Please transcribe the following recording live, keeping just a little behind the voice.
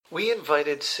We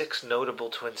invited 6 notable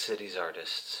Twin Cities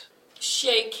artists.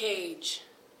 Shay Cage,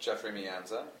 Jeffrey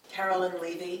Mianza, Carolyn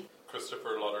Levy,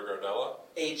 Christopher Lauder-Gardella,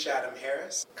 H. Adam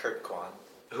Harris, Kurt Kwan,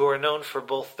 who are known for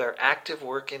both their active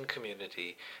work in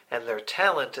community and their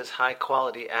talent as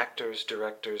high-quality actors,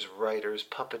 directors, writers,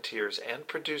 puppeteers, and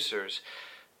producers,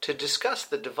 to discuss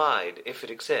the divide, if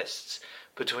it exists,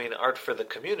 between art for the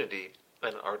community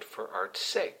and art for art's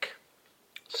sake.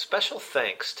 Special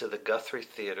thanks to the Guthrie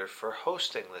Theater for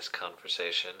hosting this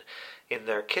conversation in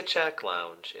their Kitschak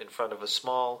Lounge in front of a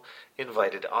small,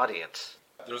 invited audience.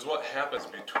 There's what happens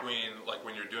between, like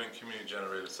when you're doing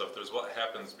community-generated stuff, there's what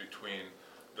happens between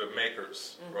the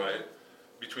makers, right?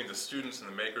 Between the students and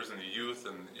the makers and the youth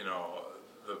and, you know,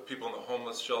 the people in the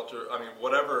homeless shelter. I mean,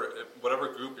 whatever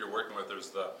group you're working with, there's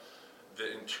the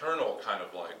internal kind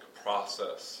of like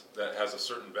process that has a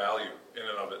certain value in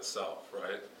and of itself,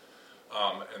 right?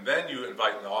 And then you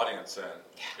invite an audience in,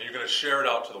 and you're going to share it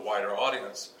out to the wider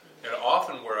audience. And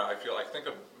often where I think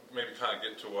of maybe kind of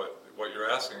get to what you're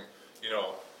asking, you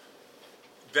know,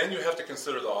 then you have to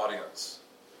consider the audience.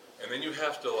 And then you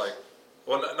have to like,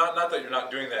 well, not that you're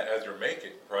not doing that as you're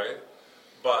making, right?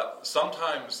 But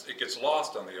sometimes it gets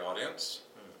lost on the audience,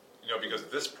 you know, because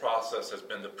this process has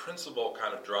been the principal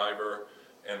kind of driver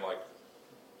and like,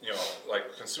 you know,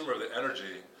 like consumer of the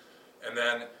energy. And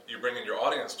then you bring in your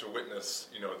audience to witness,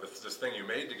 you know, this thing you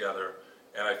made together.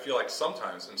 And I feel like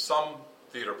sometimes in some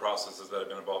theater processes that I've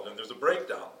been involved in, there's a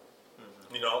breakdown,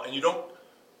 you know, and you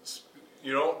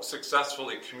don't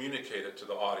successfully communicate it to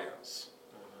the audience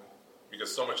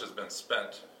because so much has been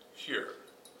spent here.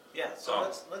 Yeah, so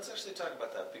let's actually talk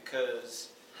about that, because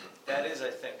that is, I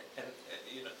think, and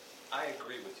you know, I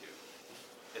agree with you.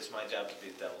 It's my job to be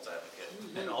the devil's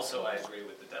advocate, and also I agree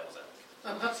with the devil's advocate.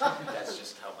 That's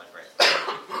just how my brain works.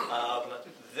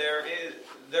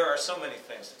 There are so many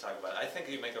things to talk about. I think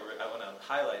I want to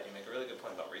highlight, you make a really good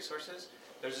point about resources.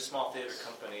 There's a small theater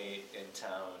company in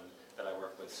town that I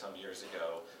worked with some years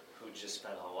ago who just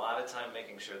spent a lot of time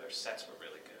making sure their sets were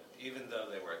really good, even though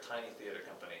they were a tiny theater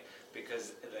company,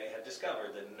 because they had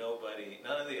discovered that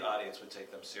none of the audience would take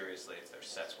them seriously if their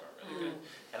sets weren't really good.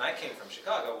 And I came from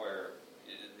Chicago, where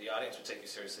the audience would take you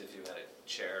seriously if you had a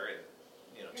chair and,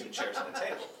 you know, 2 chairs and a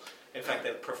table. In fact,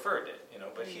 they preferred it, you know.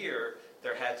 But here,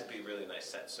 there had to be really nice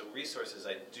sets. So resources,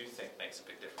 I do think, makes a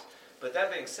big difference. But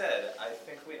that being said, I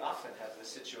think we often have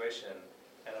this situation,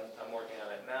 and I'm working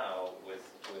on it now with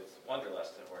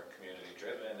Wanderlust, and we're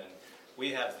community-driven, and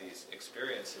we have these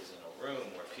experiences in a room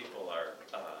where people are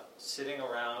sitting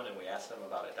around, and we ask them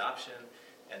about adoption,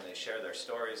 and they share their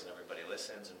stories, and everybody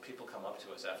listens, and people come up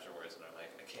to us afterwards, and they're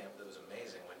like, it was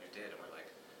amazing what you did, and we're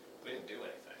like, we didn't do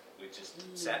anything. We just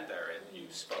sat there and you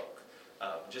spoke,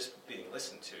 just being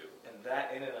listened to. And that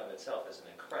in and of itself is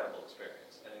an incredible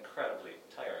experience and incredibly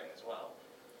tiring as well.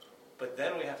 But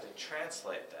then we have to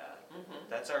translate that.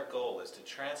 That's our goal, is to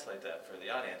translate that for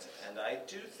the audience. And I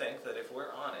do think that if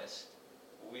we're honest,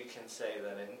 we can say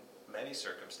that in many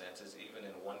circumstances, even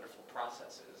in wonderful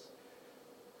processes,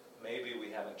 maybe we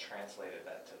haven't translated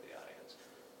that to the audience.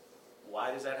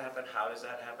 Why does that happen? How does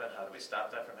that happen? How do we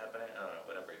stop that from happening? I don't know.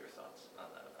 Whatever your thoughts on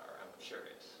that are, I'm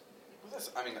curious. Well,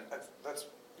 that's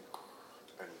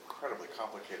incredibly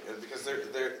complicated, because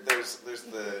there's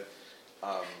the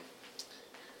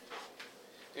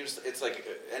it's like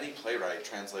any playwright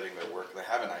translating their work. They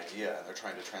have an idea and they're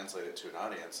trying to translate it to an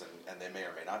audience, and they may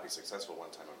or may not be successful one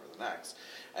time over the next.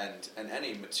 And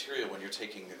any material, when you're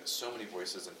taking so many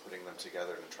voices and putting them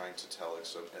together and trying to tell,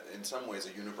 in some ways,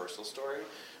 a universal story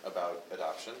about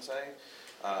adoption, say,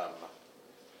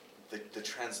 the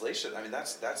translation. I mean,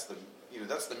 that's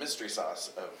the mystery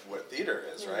sauce of what theater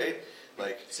is, right?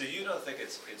 Like, so you don't think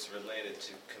it's related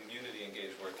to community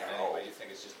engaged work in any way? You think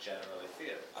it's just generally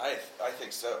theater? I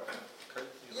think so. Kurt,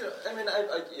 you know, I mean,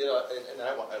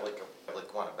 I want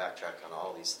to backtrack on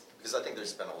all these, because I think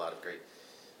there's been a lot of great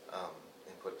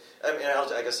input. I mean,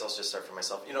 I guess I'll just start for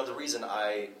myself. You know, the reason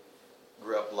I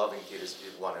grew up loving theater is,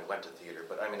 one, I went to theater,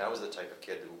 but I mean, I was the type of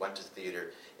kid who went to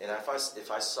theater, and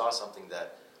if I saw something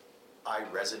that I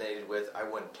resonated with, I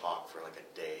wouldn't talk for like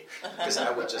a day, because I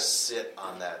would just sit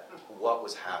on that, what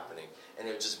was happening, and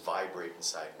it would just vibrate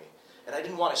inside me. And I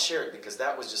didn't want to share it, because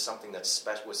that was just something that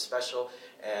was special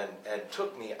and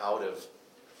took me out of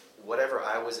whatever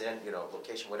I was in, you know,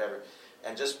 location, whatever,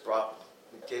 and just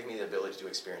gave me the ability to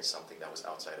experience something that was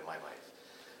outside of my life.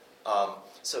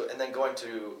 And then going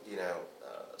to, you know,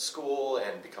 school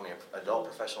and becoming an adult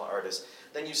professional artist,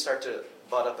 then you start to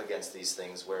butt up against these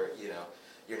things where, you know,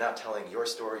 you're not telling your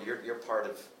story. You're part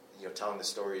of, you know, telling the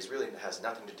stories. Really has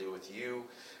nothing to do with you,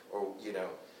 or, you know.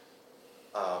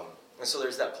 And so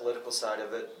there's that political side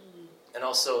of it. And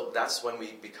also, that's when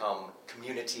we become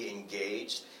community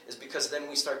engaged, is because then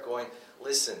we start going,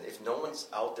 listen, if no one's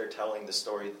out there telling the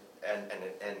story and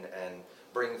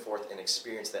bringing forth an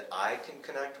experience that I can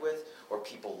connect with, or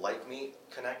people like me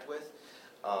connect with,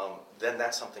 then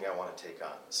that's something I want to take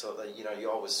on. So that,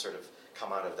 you always sort of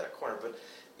come out of that corner. But,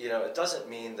 it doesn't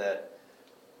mean that,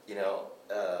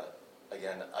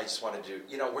 again, I just want to do,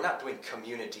 we're not doing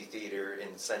community theater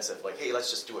in the sense of like, hey, let's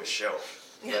just do a show,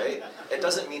 right? It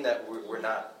doesn't mean that we're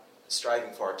not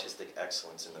striving for artistic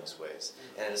excellence in those ways.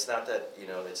 And it's not that,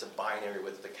 it's a binary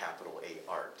with the capital A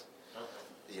art.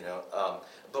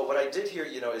 But what I did here,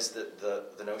 is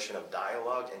the notion of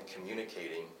dialogue and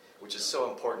communicating, which is so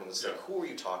important. It's like, who are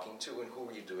you talking to and who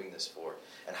are you doing this for?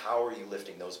 And how are you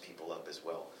lifting those people up as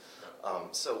well?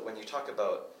 So when you talk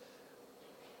about,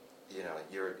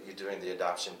 you're doing the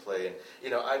adoption play,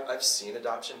 and, I've seen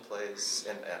adoption plays,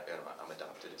 and I'm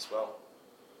adopted as well.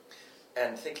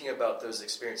 And thinking about those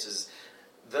experiences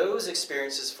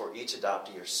for each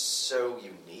adoptee are so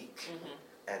unique,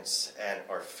 and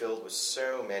are filled with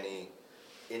so many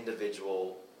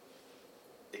individual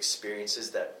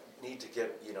experiences that need to give,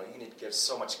 you need to give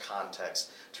so much context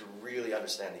to really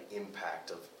understand the impact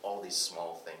of all these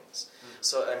small things.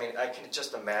 So, I can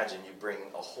just imagine you bring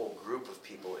a whole group of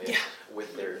people in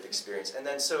with their experience. And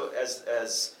then so as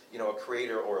a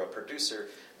creator or a producer,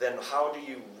 then how do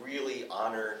you really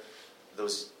honor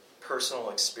those personal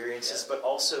experiences, but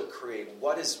also create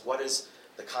what is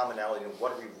the commonality and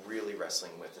what are we really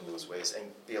wrestling with in those ways,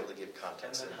 and be able to give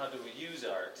context. And then how do we use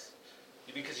art?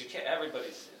 Because you can't,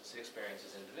 everybody's experience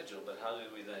is individual, but how do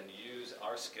we then use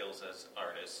our skills as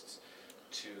artists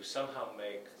to somehow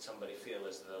make somebody feel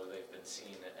as though they've been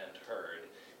seen and heard,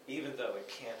 even though it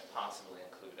can't possibly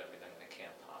include everything that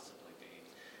can't possibly be.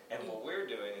 And what we're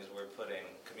doing is we're putting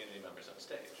community members on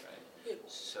stage, right?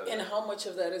 So and how much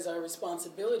of that is our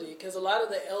responsibility? Because a lot of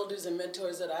the elders and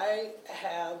mentors that I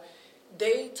have,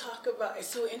 they talk about, it's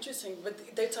so interesting,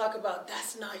 but they talk about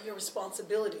that's not your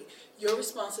responsibility. Your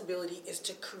responsibility is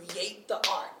to create the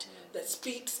art that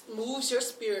speaks, moves your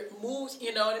spirit, moves,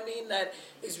 that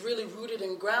is really rooted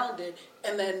and grounded.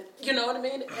 And then,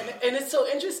 And it's so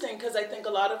interesting because I think a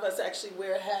lot of us actually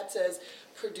wear hats as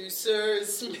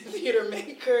producers, theater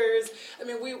makers.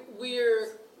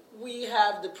 We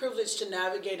have the privilege to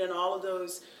navigate in all of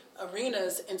those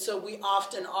arenas, and so we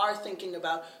often are thinking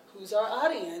about who's our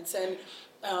audience, and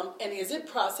is it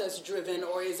process driven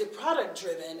or is it product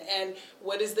driven, and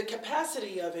what is the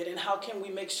capacity of it, and how can we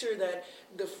make sure that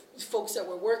the folks that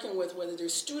we're working with, whether they're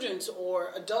students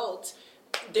or adults,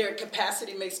 their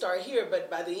capacity may start here, but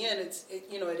by the end it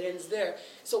ends there.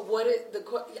 So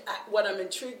what I'm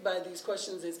intrigued by these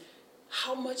questions is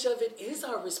how much of it is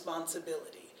our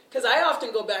responsibility. Because I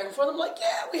often go back and forth. I'm like,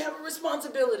 yeah, we have a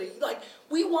responsibility. Like,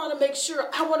 I want to make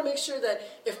sure that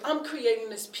if I'm creating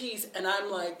this piece and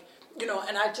I'm like, and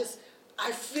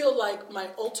I feel like my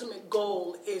ultimate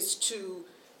goal is to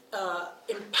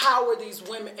empower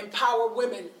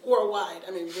women worldwide.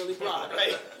 Really broad,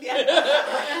 right?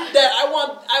 That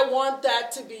I want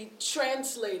that to be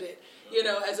translated,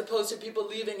 as opposed to people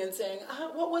leaving and saying,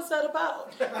 what was that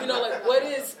about?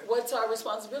 What's our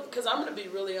responsibility? Because I'm going to be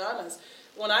really honest.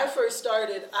 When I first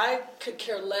started, I could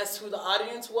care less who the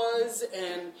audience was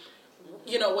and,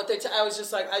 what I was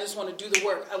just like, I just want to do the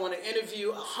work. I want to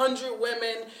interview 100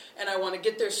 women, and I want to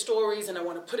get their stories, and I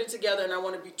want to put it together, and I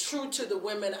want to be true to the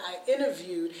women I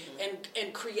interviewed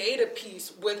and create a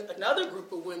piece with another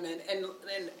group of women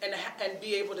and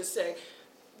be able to say,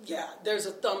 yeah, there's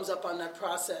a thumbs up on that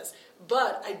process.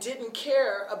 But I didn't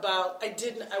care about,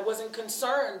 I wasn't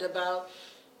concerned about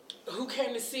who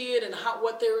came to see it and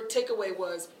what their takeaway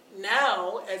was.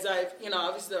 Now, as I've,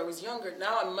 obviously I was younger,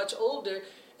 now I'm much older,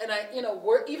 and I,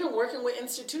 even working with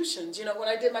institutions, when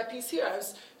I did my piece here,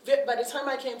 by the time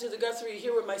I came to the Guthrie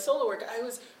here with my solo work, I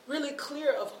was really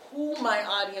clear of who my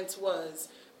audience was.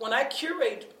 When I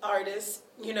curate artists,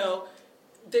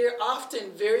 they're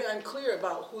often very unclear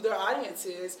about who their audience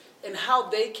is and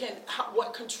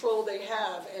what control they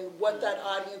have and what that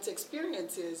audience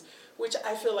experience is, which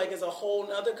I feel like is a whole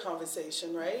nother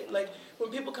conversation, right? Like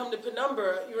when people come to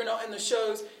Penumbra, in the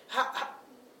shows,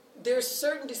 there's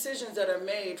certain decisions that are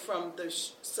made from the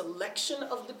selection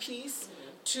of the piece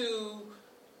to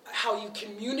how you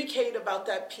communicate about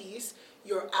that piece,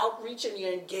 your outreach and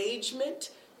your engagement,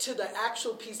 to the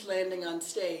actual piece landing on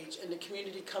stage and the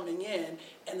community coming in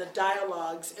and the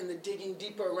dialogues and the digging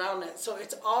deeper around that. So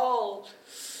there's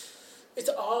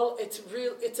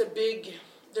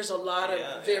a lot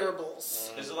of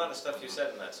variables. There's a lot of stuff you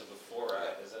said in that. So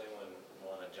does anyone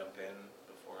want to jump in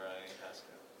before I ask it?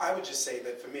 I would just say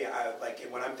that for me,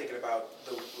 when I'm thinking about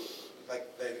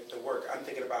like the work, I'm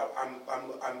thinking about,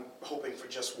 I'm hoping for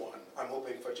just one. I'm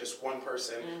hoping for just one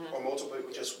person or multiple,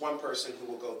 just one person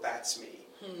who will go, that's me.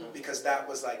 Because that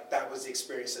was the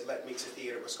experience that led me to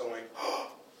theater, was going,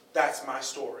 oh, that's my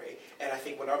story. And I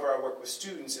think whenever I work with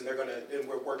students and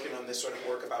we're working on this sort of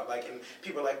work about and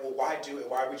people are like, well, why do it?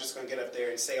 Why are we just going to get up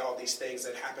there and say all these things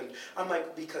that happened? I'm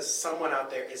like, because someone out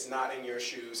there is not in your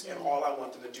shoes, and all I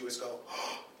want them to do is go,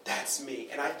 oh, that's me.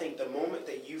 And I think the moment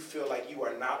that you feel like you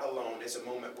are not alone is a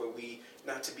moment where we,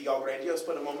 not to be all grandiose,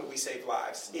 but a moment we save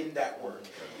lives in that work.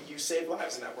 You save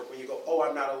lives in that work when you go, oh,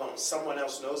 I'm not alone. Someone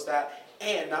else knows that.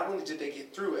 And not only did they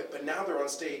get through it, but now they're on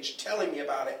stage telling me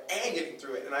about it and getting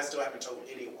through it, and I still haven't told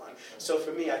anyone. So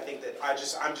for me, I think that I'm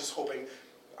just hoping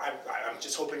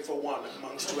for one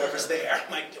amongst whoever's there.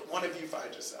 Like, one of you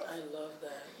find yourself. I love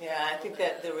that. Yeah, I think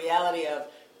that the reality of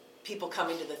people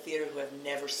coming to the theater who have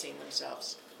never seen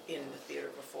themselves in the theater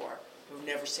before, who've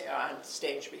never seen on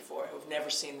stage before, who've never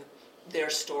seen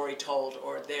their story told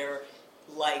or their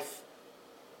life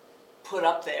put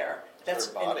up there. That's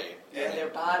their body. Their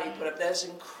body put up. That's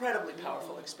an incredibly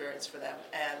powerful experience for them,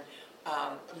 and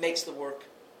makes the work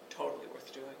totally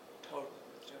worth doing. Totally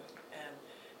worth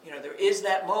doing. And there is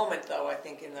that moment, though. I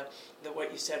think in the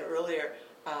what you said earlier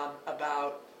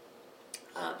about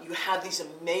you have these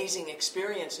amazing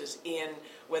experiences in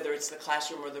whether it's the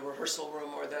classroom or the rehearsal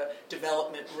room or the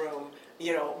development room.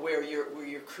 Where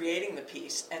you're creating the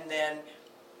piece, and then.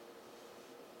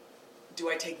 Do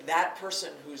I take that person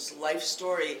whose life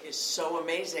story is so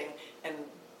amazing and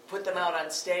put them out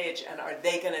on stage, and are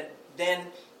they going to then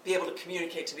be able to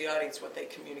communicate to the audience what they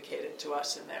communicated to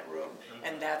us in that room?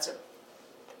 And that's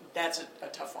a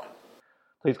tough one.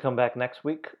 Please come back next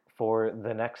week for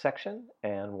the next section.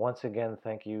 And once again,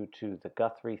 thank you to the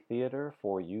Guthrie Theater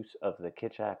for use of the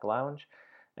Kitchak Lounge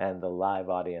and the live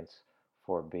audience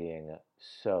for being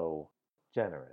so generous.